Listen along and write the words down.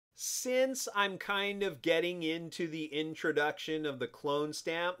Since I'm kind of getting into the introduction of the clone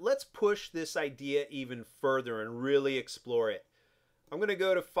stamp, let's push this idea even further and really explore it. I'm going to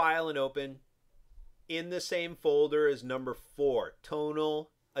go to File and Open. In the same folder as number 4, Tonal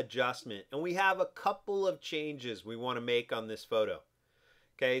Adjustment. And we have a couple of changes we want to make on this photo.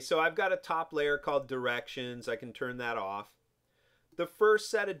 Okay, so I've got a top layer called Directions. I can turn that off. The first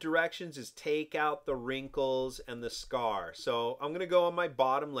set of directions is take out the wrinkles and the scar. So I'm going to go on my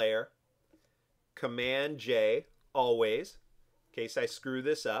bottom layer, Command J, always, in case I screw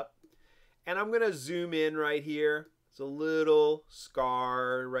this up. And I'm going to zoom in right here. It's a little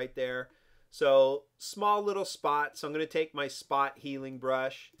scar right there. So small little spots. So I'm going to take my spot healing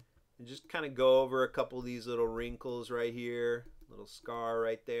brush and just kind of go over a couple of these little wrinkles right here. Little scar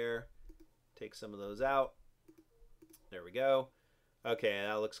right there. Take some of those out. There we go. Okay,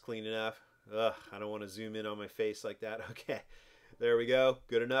 that looks clean enough. Ugh, I don't want to zoom in on my face like that. Okay, there we go.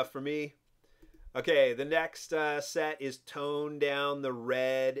 Good enough for me. Okay, the next set is tone down the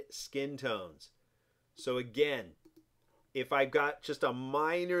red skin tones. So again, if I've got just a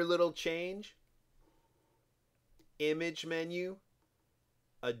minor little change, image menu,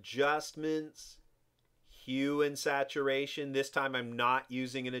 adjustments, hue and saturation. This time I'm not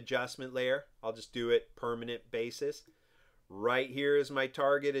using an adjustment layer. I'll just do it permanent basis. Right here is my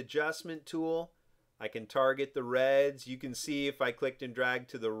target adjustment tool. I can target the reds. You can see if I clicked and dragged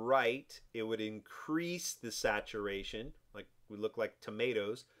to the right, it would increase the saturation, like we look like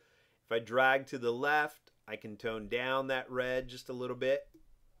tomatoes. If I drag to the left, I can tone down that red just a little bit.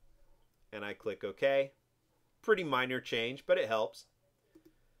 And I click OK. Pretty minor change, but it helps.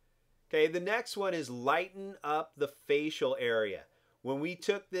 Okay, the next one is lighten up the facial area. When we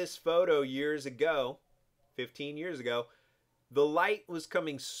took this photo years ago, 15 years ago, the light was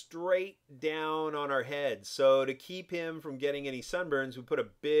coming straight down on our head. So to keep him from getting any sunburns, we put a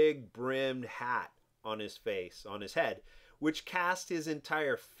big brimmed hat on his face, on his head, which cast his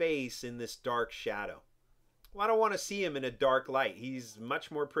entire face in this dark shadow. Well, I don't want to see him in a dark light. He's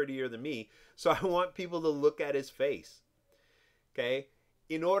much more prettier than me, so I want people to look at his face. Okay,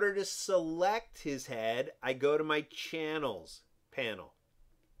 in order to select his head, I go to my Channels panel.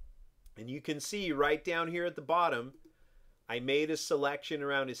 And you can see right down here at the bottom, I made a selection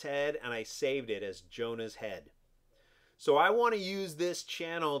around his head and I saved it as Jonah's head. So I want to use this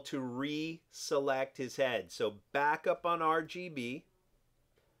channel to reselect his head. So back up on RGB.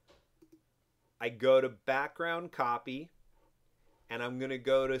 I go to background copy and I'm going to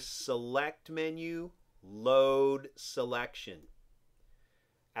go to select menu, load selection.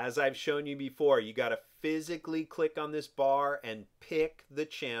 As I've shown you before, you got to physically click on this bar and pick the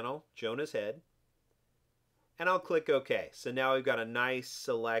channel, Jonah's head. And I'll click OK. So now we've got a nice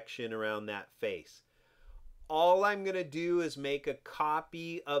selection around that face. All I'm going to do is make a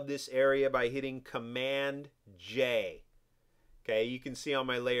copy of this area by hitting Command J. Okay, you can see on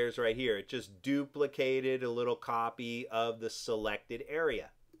my layers right here, it just duplicated a little copy of the selected area.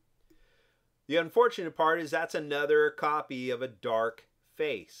 The unfortunate part is that's another copy of a dark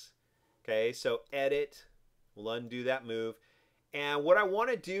face. Okay, so edit, we'll undo that move. And what I want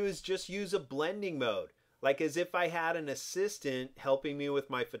to do is just use a blending mode. Like as if I had an assistant helping me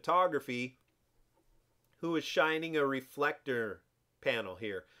with my photography who is shining a reflector panel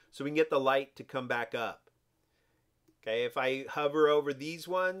here so we can get the light to come back up. Okay, if I hover over these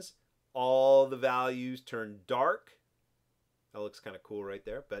ones, all the values turn dark. That looks kind of cool right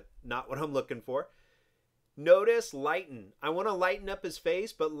there, but not what I'm looking for. Notice lighten. I want to lighten up his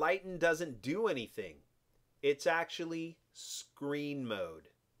face, but lighten doesn't do anything. It's actually screen mode.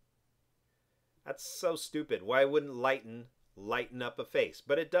 That's so stupid. Why wouldn't lighten up a face?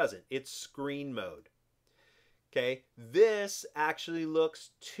 But it doesn't. It's screen mode. Okay, this actually looks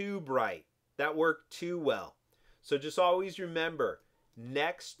too bright. That worked too well. So just always remember,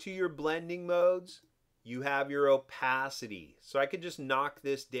 next to your blending modes, you have your opacity. So I could just knock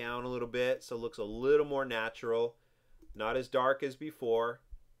this down a little bit so it looks a little more natural. Not as dark as before,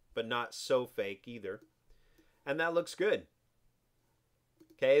 but not so fake either. And that looks good.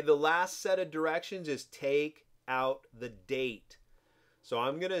 Okay, the last set of directions is take out the date. So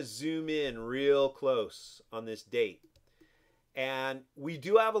I'm going to zoom in real close on this date. And we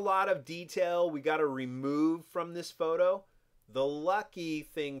do have a lot of detail we got to remove from this photo. The lucky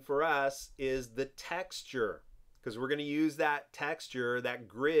thing for us is the texture, because we're going to use that texture, that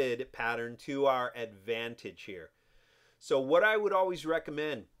grid pattern to our advantage here. So what I would always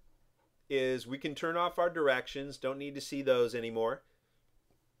recommend is we can turn off our directions. Don't need to see those anymore.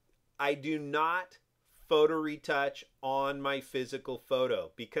 I do not photo retouch on my physical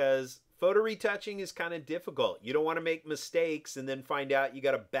photo because Photo retouching is kind of difficult. You don't want to make mistakes and then find out you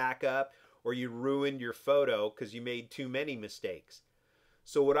got to back up or you ruined your photo because you made too many mistakes.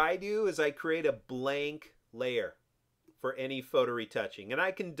 So what I do is I create a blank layer for any photo retouching. And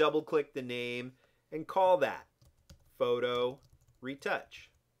I can double click the name and call that photo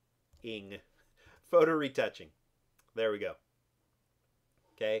retouching. Photo retouching. There we go.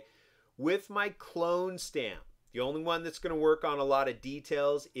 Okay. With my clone stamp, the only one that's going to work on a lot of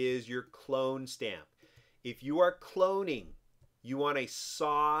details is your clone stamp. If you are cloning, you want a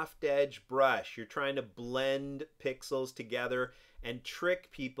soft edge brush. You're trying to blend pixels together and trick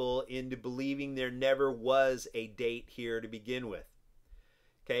people into believing there never was a date here to begin with.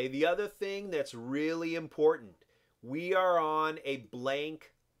 Okay, the other thing that's really important, we are on a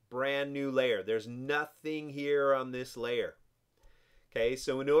blank brand new layer. There's nothing here on this layer. Okay,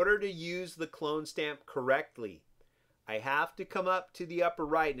 so in order to use the clone stamp correctly, I have to come up to the upper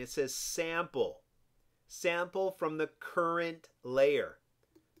right and it says sample. Sample from the current layer.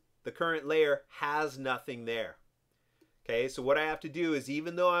 The current layer has nothing there. Okay, so what I have to do is,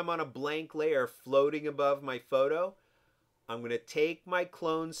 even though I'm on a blank layer floating above my photo, I'm going to take my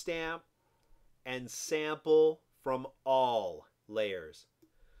clone stamp and sample from all layers.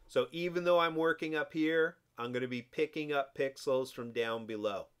 So even though I'm working up here, I'm going to be picking up pixels from down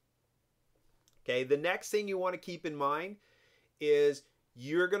below. Okay, the next thing you want to keep in mind is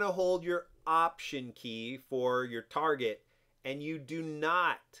you're going to hold your option key for your target, and you do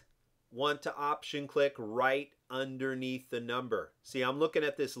not want to option click right underneath the number. See, I'm looking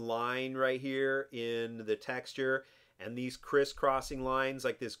at this line right here in the texture and these crisscrossing lines,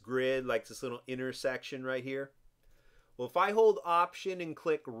 like this grid, like this little intersection right here. Well, if I hold option and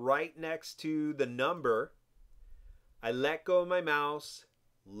click right next to the number, I let go of my mouse,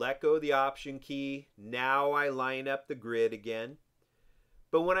 let go of the option key. Now I line up the grid again.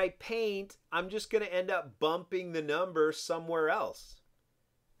 But when I paint, I'm just going to end up bumping the number somewhere else.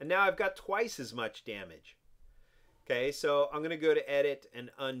 And now I've got twice as much damage. Okay, so I'm going to go to edit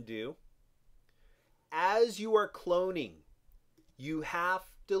and undo. As you are cloning, you have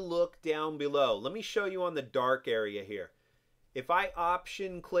to look down below. Let me show you on the dark area here. If I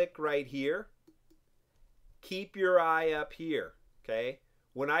option click right here, keep your eye up here, okay?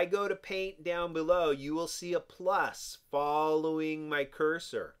 When I go to paint down below, you will see a plus following my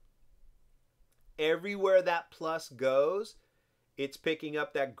cursor. Everywhere that plus goes, it's picking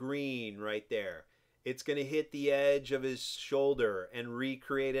up that green right there. It's going to hit the edge of his shoulder and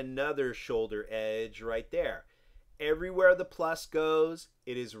recreate another shoulder edge right there. Everywhere the plus goes,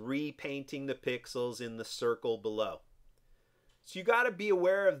 it is repainting the pixels in the circle below. So you got to be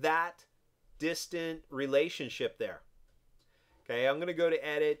aware of that distant relationship there. Okay, I'm going to go to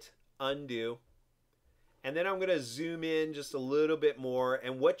edit, undo, and then I'm going to zoom in just a little bit more.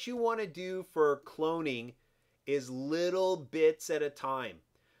 And what you want to do for cloning is little bits at a time.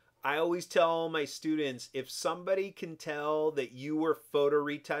 I always tell my students, if somebody can tell that you were photo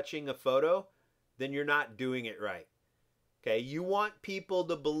retouching a photo, then you're not doing it right. Okay, you want people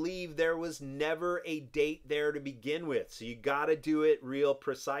to believe there was never a date there to begin with. So you got to do it real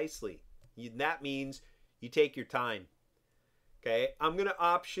precisely. That means you take your time. Okay, I'm going to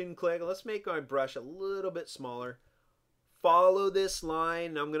option click. Let's make my brush a little bit smaller. Follow this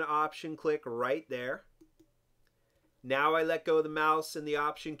line. I'm going to option click right there. Now I let go of the mouse and the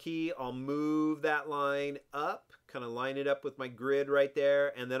option key. I'll move that line up, kind of line it up with my grid right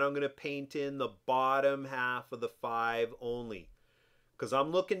there. And then I'm going to paint in the bottom half of the 5 only. Because I'm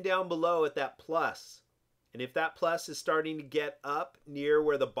looking down below at that plus. And if that plus is starting to get up near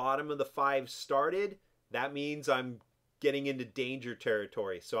where the bottom of the 5 started, that means I'm getting into danger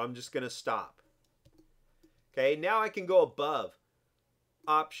territory. So I'm just going to stop. Okay, now I can go above.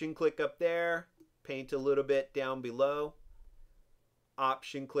 Option click up there. Paint a little bit down below.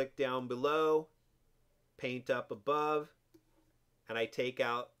 Option click down below. Paint up above. And I take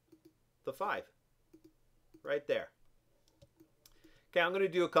out the 5. Right there. Okay, I'm going to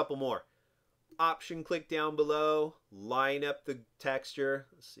do a couple more. Option click down below. Line up the texture.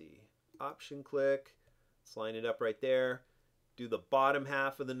 Let's see. Option click. Let's line it up right there. Do the bottom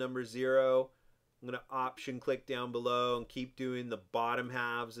half of the number 0. I'm going to option click down below and keep doing the bottom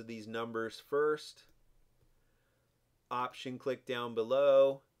halves of these numbers first. Option click down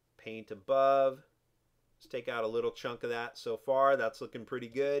below, paint above. Let's take out a little chunk of that so far. That's looking pretty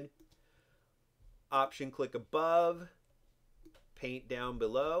good. Option click above, paint down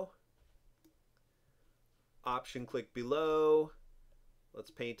below. Option click below. Let's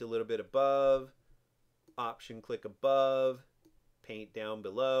paint a little bit above. Option click above, paint down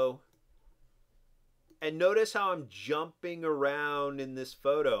below. And notice how I'm jumping around in this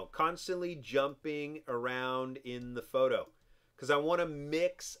photo, constantly jumping around in the photo because I want to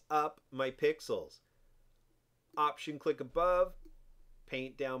mix up my pixels. Option click above,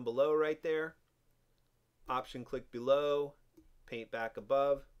 paint down below right there. Option click below, paint back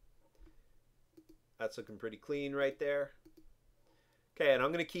above. That's looking pretty clean right there. Okay, and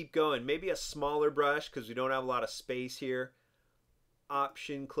I'm going to keep going. Maybe a smaller brush because we don't have a lot of space here.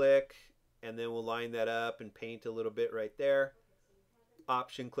 Option click, and then we'll line that up and paint a little bit right there.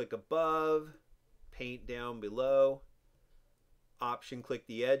 Option click above, paint down below. Option click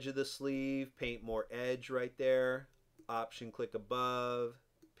the edge of the sleeve, paint more edge right there. Option click above,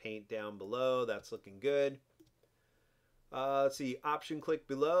 paint down below. That's looking good. Let's see, option click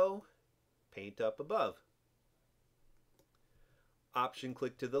below, paint up above. Option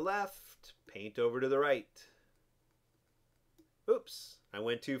click to the left, paint over to the right. Oops, I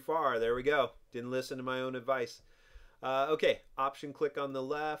went too far. There we go. Didn't listen to my own advice. Okay, option click on the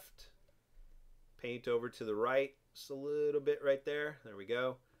left, paint over to the right. Just a little bit right there. There we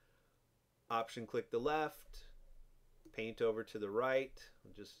go. Option click the left, paint over to the right.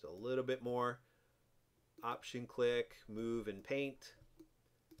 Just a little bit more. Option click, move and paint.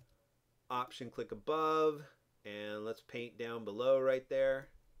 Option click above, and let's paint down below right there.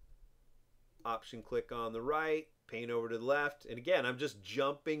 Option click on the right, paint over to the left. And again, I'm just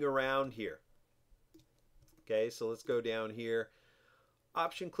jumping around here. Okay, so let's go down here.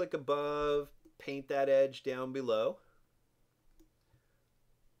 Option click above, paint that edge down below.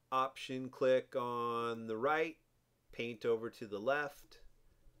 Option click on the right, paint over to the left.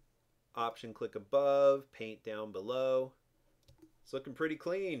 Option click above, paint down below. It's looking pretty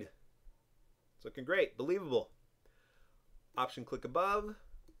clean. It's looking great, believable. Option click above,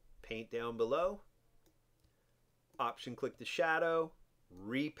 paint down below. Option click the shadow,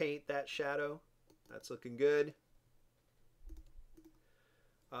 repaint that shadow. That's looking good.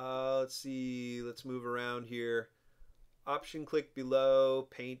 Let's see, let's move around here. Option click below,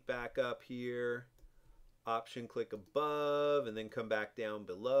 paint back up here. Option click above, and then come back down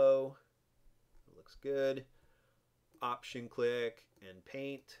below. It looks good. Option click and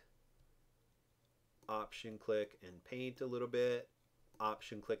paint. Option click and paint a little bit.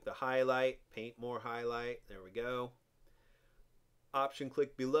 Option click the highlight, paint more highlight. There we go. Option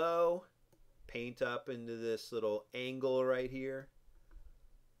click below, paint up into this little angle right here.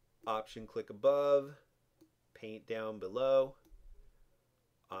 Option click above, paint down below.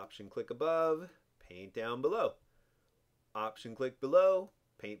 Option click above, paint down below. Option click below,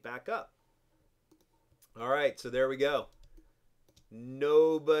 paint back up. All right, so there we go.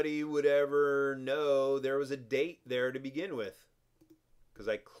 Nobody would ever know there was a date there to begin with because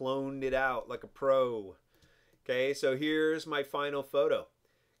I cloned it out like a pro. Okay, so here's my final photo.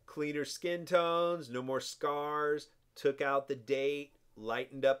 Cleaner skin tones, no more scars, took out the date,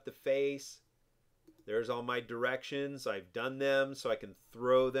 lightened up the face. There's all my directions. I've done them so I can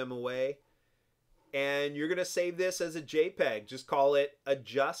throw them away. And you're going to save this as a JPEG. Just call it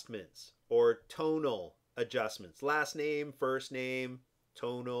adjustments or tonal adjustments. Last name, first name,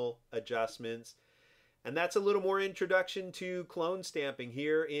 tonal adjustments. And that's a little more introduction to clone stamping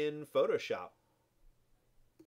here in Photoshop.